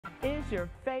It's your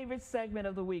favorite segment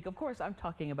of the week. Of course, I'm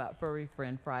talking about Furry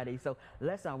Friend Friday. So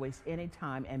let's not waste any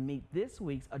time and meet this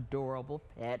week's adorable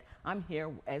pet. I'm here,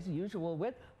 as usual,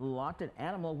 with Longton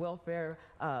Animal Welfare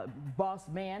boss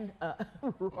man,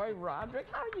 Roy Roderick.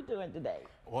 How are you doing today?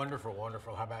 Wonderful,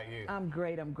 wonderful. How about you? I'm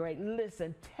great, I'm great.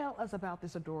 Listen, tell us about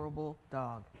this adorable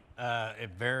dog. A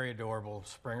very adorable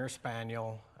Springer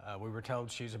Spaniel. We were told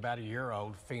she's about a year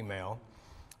old, female,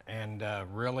 and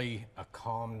really a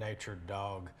calm-natured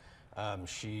dog.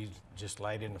 She just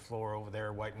laid in the floor over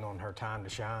there waiting on her time to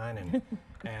shine,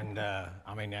 and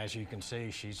I mean, as you can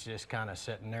see, she's just kind of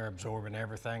sitting there absorbing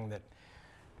everything that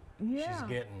she's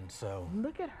getting. So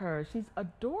look at her, she's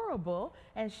adorable,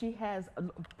 and she has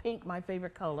pink, my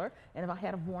favorite color. And if I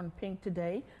had worn pink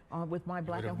today with my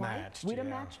black and white, we'd have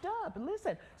matched up.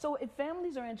 Listen, so if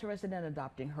families are interested in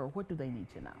adopting her, what do they need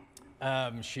to know?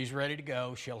 She's ready to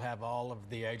go. She'll have all of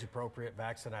the age-appropriate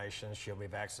vaccinations. She'll be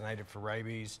vaccinated for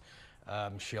rabies.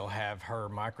 She'll have her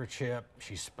microchip.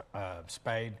 She's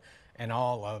spayed, and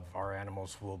all of our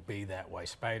animals will be that way: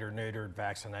 spayed or neutered,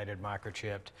 vaccinated,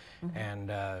 microchipped.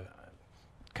 And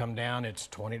come down, it's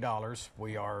 $20.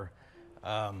 We are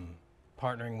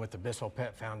partnering with the Bissell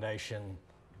Pet Foundation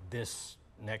this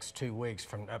next 2 weeks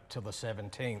from up till the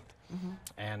 17th.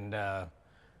 And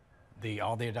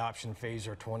all the adoption fees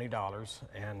are $20,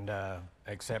 and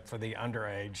except for the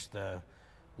underage, the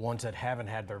ones that haven't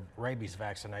had their rabies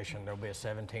vaccination, there'll be a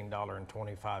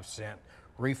 $17.25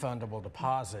 refundable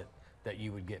deposit that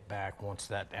you would get back once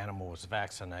that animal was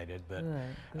vaccinated. But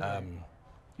now,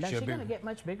 is she going to get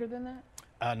much bigger than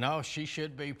that? No, she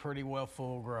should be pretty well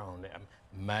full grown.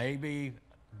 Maybe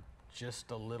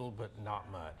just a little, but not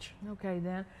much. Okay,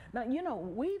 then. Now, you know,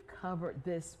 we've covered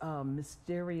this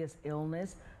mysterious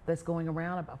illness that's going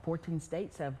around. About 14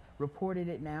 states have reported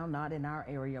it now, not in our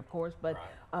area, of course, but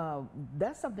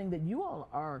that's something that you all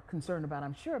are concerned about,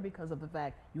 I'm sure, because of the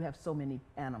fact you have so many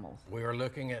animals. We are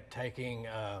looking at taking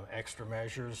extra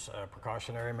measures,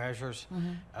 precautionary measures.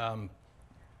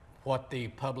 What the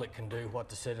public can do, what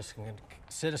the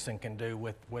citizen can do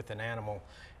with an animal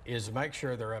is make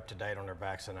sure they're up to date on their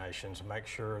vaccinations, make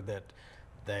sure that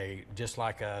they, just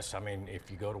like us, I mean, if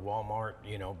you go to Walmart,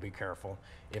 you know, be careful.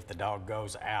 If the dog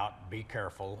goes out, be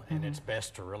careful, and it's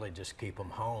best to really just keep them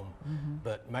home.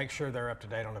 But make sure they're up to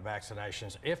date on the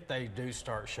vaccinations. If they do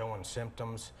start showing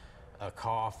symptoms, a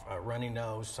cough, a runny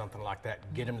nose, something like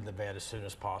that, get them to the vet as soon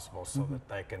as possible so that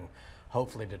they can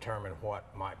hopefully determine what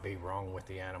might be wrong with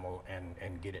the animal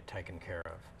and get it taken care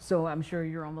of. So I'm sure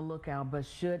you're on the lookout, but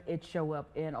should it show up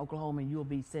in Oklahoma, you'll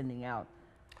be sending out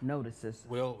notices.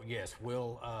 Yes,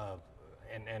 we'll,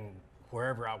 and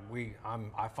wherever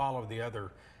I follow the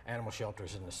other animal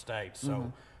shelters in the state,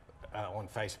 so on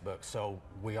Facebook, so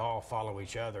we all follow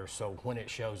each other. So when it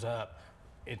shows up,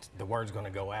 the word's going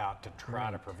to go out to try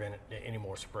to prevent any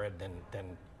more spread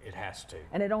than it has to.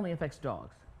 And it only affects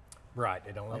dogs. Right,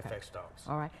 it only affects dogs.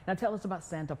 All right. Now tell us about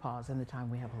Santa Paws and the time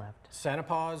we have left. Santa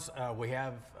Paws, we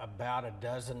have about a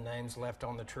dozen names left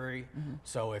on the tree.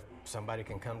 So if somebody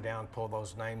can come down, pull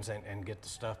those names and get the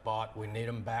stuff bought, we need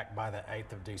them back by the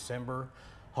 8th of December,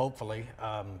 hopefully,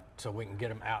 so we can get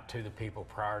them out to the people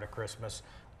prior to Christmas.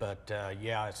 But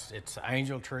yeah, it's an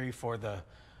angel tree for the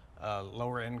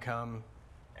lower income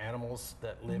animals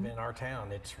that live in our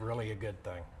town. It's really a good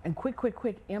thing. And quick,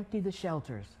 empty the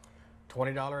shelters.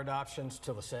 $20 adoptions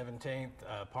till the 17th,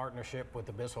 partnership with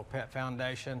the Bissell Pet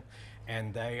Foundation,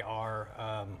 and they are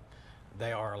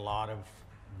a lot of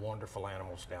wonderful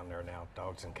animals down there now,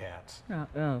 dogs and cats.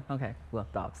 Oh, okay. Well,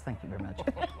 dogs, thank you very much.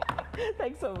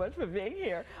 Thanks so much for being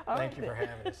here. Thank you for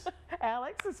having us.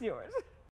 Alex, it's yours.